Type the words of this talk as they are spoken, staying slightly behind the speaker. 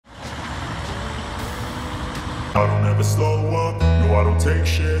I don't ever slow up, no I don't take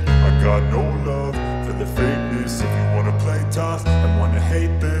shit. I got no love for the fakeness. If you wanna play tough and wanna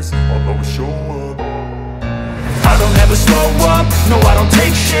hate this, I'll always show up. I don't ever slow up, no I don't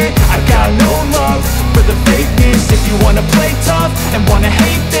take shit. I got no love for the fakeness. If you wanna play tough and wanna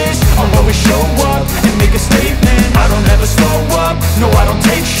hate this, I'll always show up and make a statement. I don't ever slow up, no I don't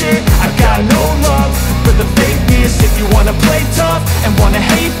take shit. I got no love for the fakeness. If you wanna play tough and wanna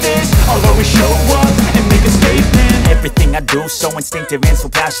hate this, I'll always show up and make a statement. Everything I do so instinctive and so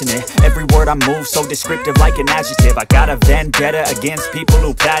passionate. Every word I move so descriptive like an adjective. I got a vendetta against people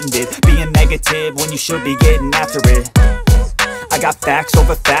who patented being negative when you should be getting after it. I got facts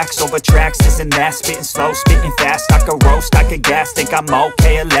over tracks, this and that. Spitting slow, spitting fast. I could roast, I could gas. Think I'm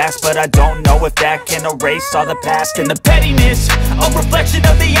okay at last, but I don't know if that can erase all the past. And the pettiness, a reflection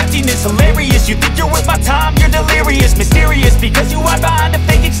of the emptiness. Hilarious, you think you're worth my time, you're delirious. Mysterious, because you hide behind a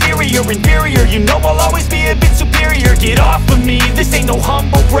fake exterior. Inferior, you know I'll always be a bit superior. Get off of me, this ain't no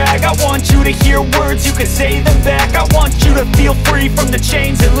humble brag. I want you to hear words, you can say them back. I want you to feel free from the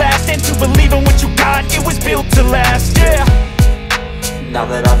chains at last, and to believe in what you got, it was built to last, yeah. Now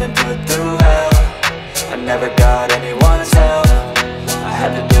that I've been put through hell, I never got anyone's help. I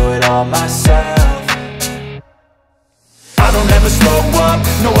had to do it all myself. I don't ever slow up,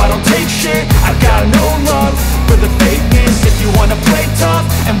 no I don't take shit. I got no love for the fakeness. If you wanna play tough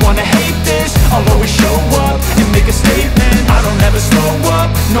and wanna hate this, I'll always show up and make a statement. I don't ever slow up,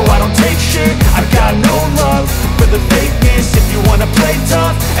 no I don't take shit. I got no love for the fakeness. If you wanna play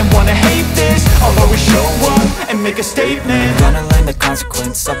tough and wanna hate this, I'll always show up and make a statement. Gonna learn the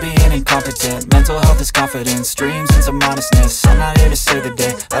consequence of being incompetent. Mental health is confidence, dreams and some honestness. I'm not here to save the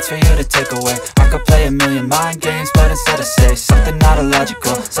day, that's for you to take away. I could play a million mind games, but instead I say something not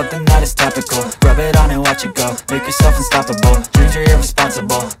illogical, something that is topical. Rub it on and watch it go, make yourself unstoppable. Dreams are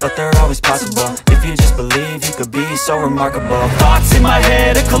irresponsible, but they're always possible. If you just believe, you could be so remarkable. Thoughts in my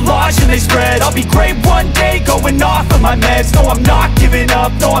head, a collage and they spread. I'll be great one day, going off of my meds. No, I'm not giving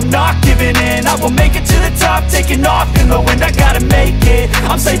up, no, I'm not giving in. I will make it to the top, taking off in the wind. I gotta make it,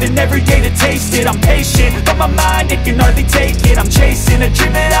 I'm saving every day to taste it. I'm patient, but my mind, it can hardly take it. I'm chasing a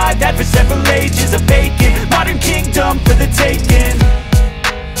dream that I've had for several ages. A vacant, modern kingdom for the taking.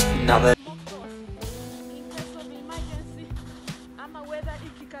 Now that In case of emergency, ama weather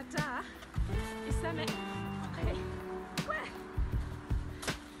ikikataa iseme okay.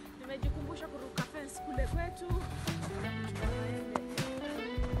 Nimejikumbusha kuruka fence kule kwetu.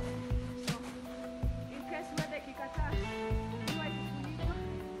 In case weather ikikataa, jua ikifunikwa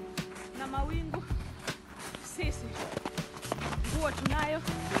na mawingu, sisi nguo tunayo,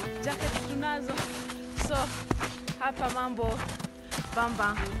 jacket tunazo, so hapa mambo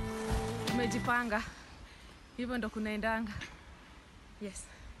bamba. Tumejipanga, hivyo ndo kunaendanga. Yes.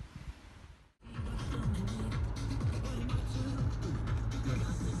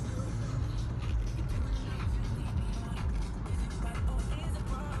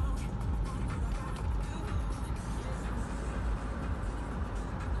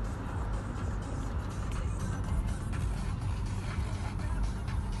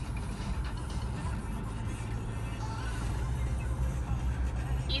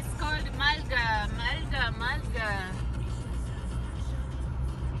 It's called Malga.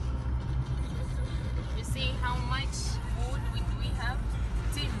 You see how much wood we have?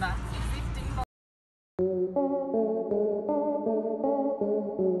 Timber. Is it timber?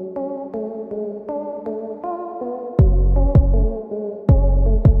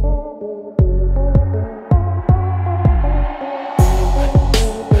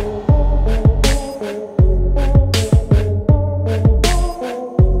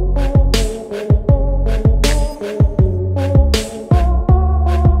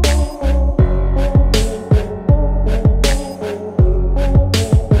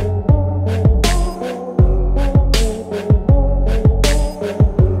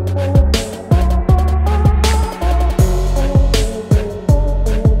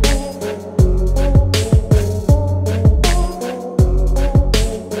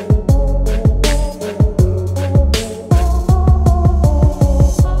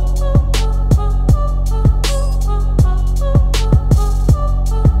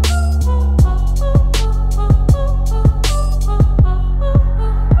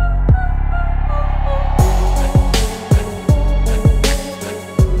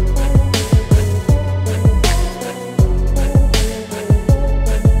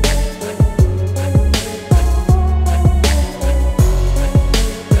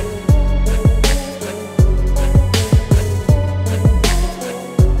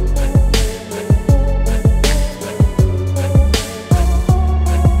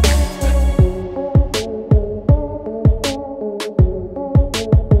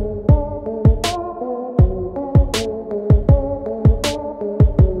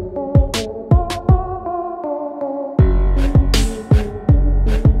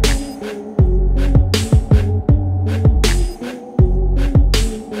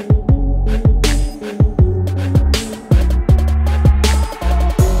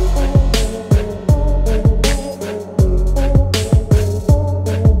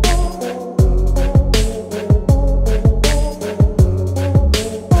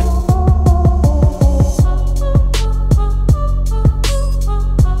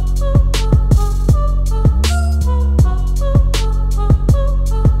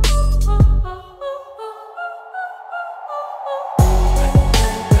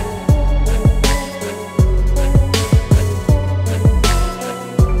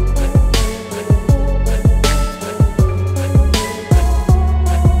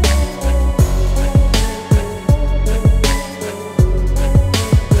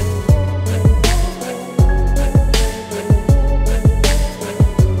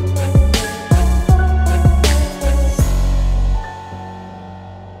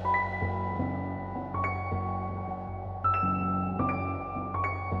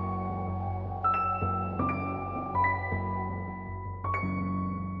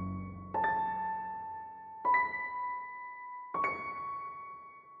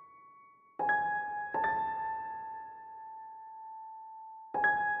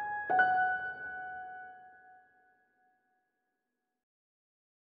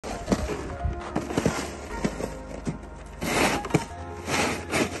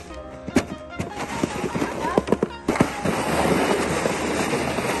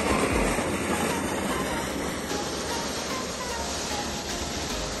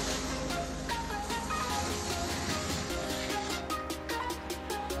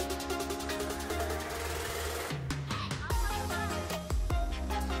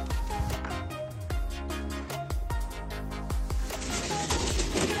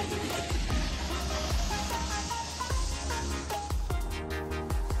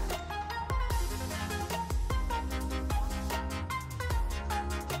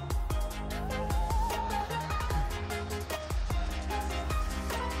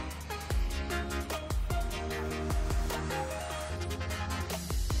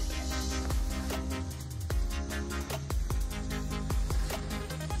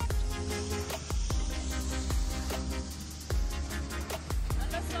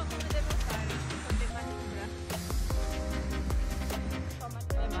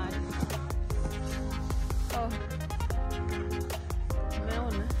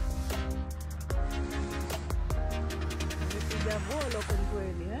 Bolo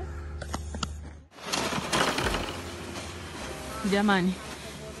kweli eh? Jamani,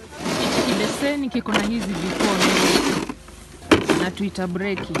 hichi kibeseni kiko na hizi vikono na tuita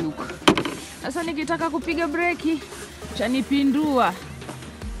breki huko. Sasa nikitaka kupiga breki chanipindua.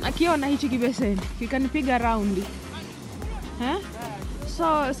 Nakiona hichi kibeseni kikanipiga raundi.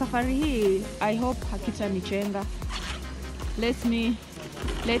 So safari hii I hope hakitanichenga. Let me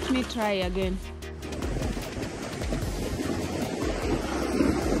try again.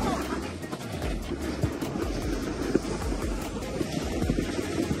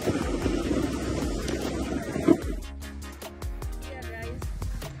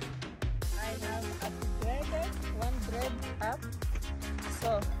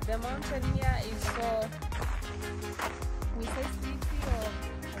 So the mountain here is so, we say sleepy or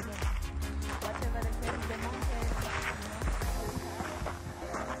whatever they say, the mountain,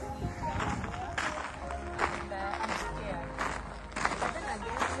 and I'm scared. But then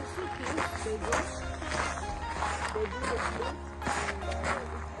again, the sleepy, they do the sleep,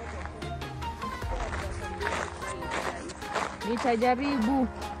 and nitajaribu.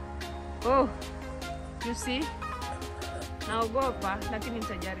 Oh, you see? Naogopa lakini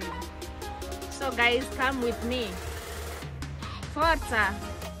nitajaribu. So guys, come with me. Forza.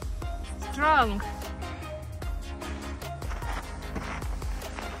 Strong.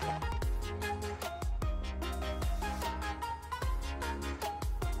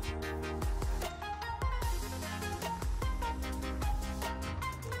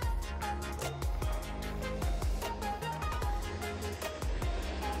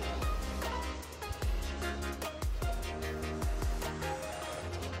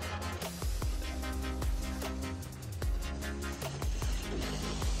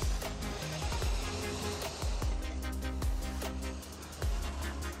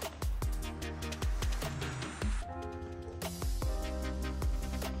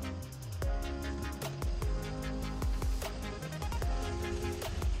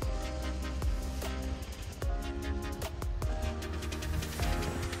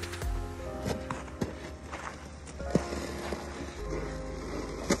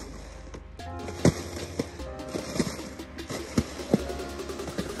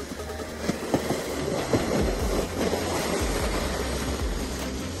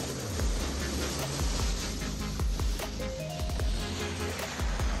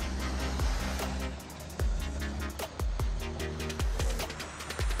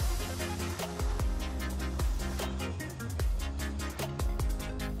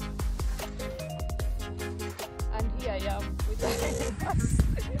 I am with the bus.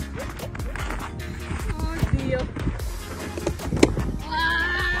 Oh dear.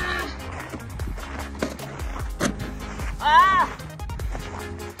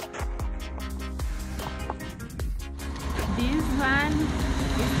 This one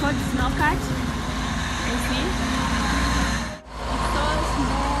is called Snowcat. You see? It's so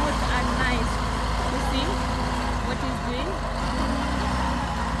smooth and nice. You see what it's doing?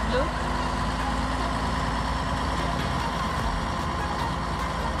 Look.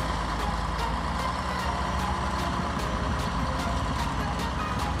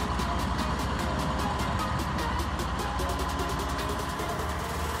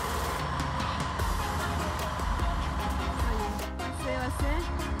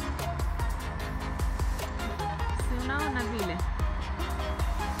 Unaona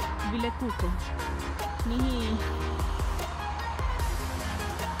vile kuko ni hii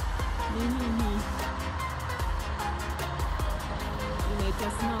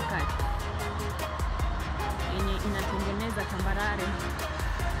inaitwa Snowcat yenye inatengeneza tambarare,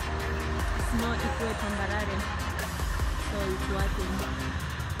 snow ikuwe tambarare, so it's working.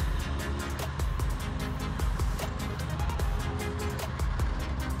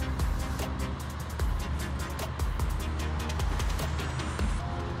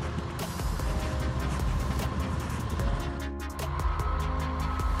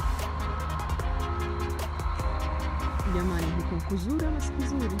 Jamani, huko kuzuri ama si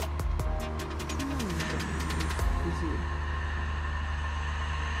kuzuri? Kuzuri.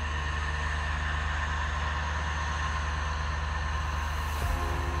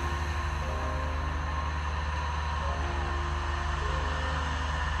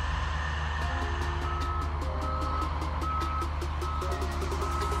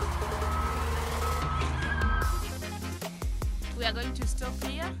 We are going to stop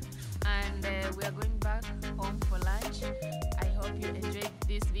here and we are going back home for lunch. I hope you enjoyed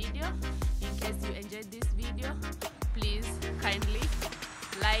this video. In case you enjoyed this video, please kindly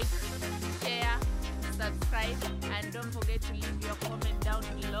like, share, subscribe, and don't forget to leave your comment down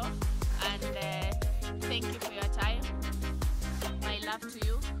below. And thank you for your time. love to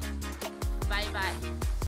you. Bye bye.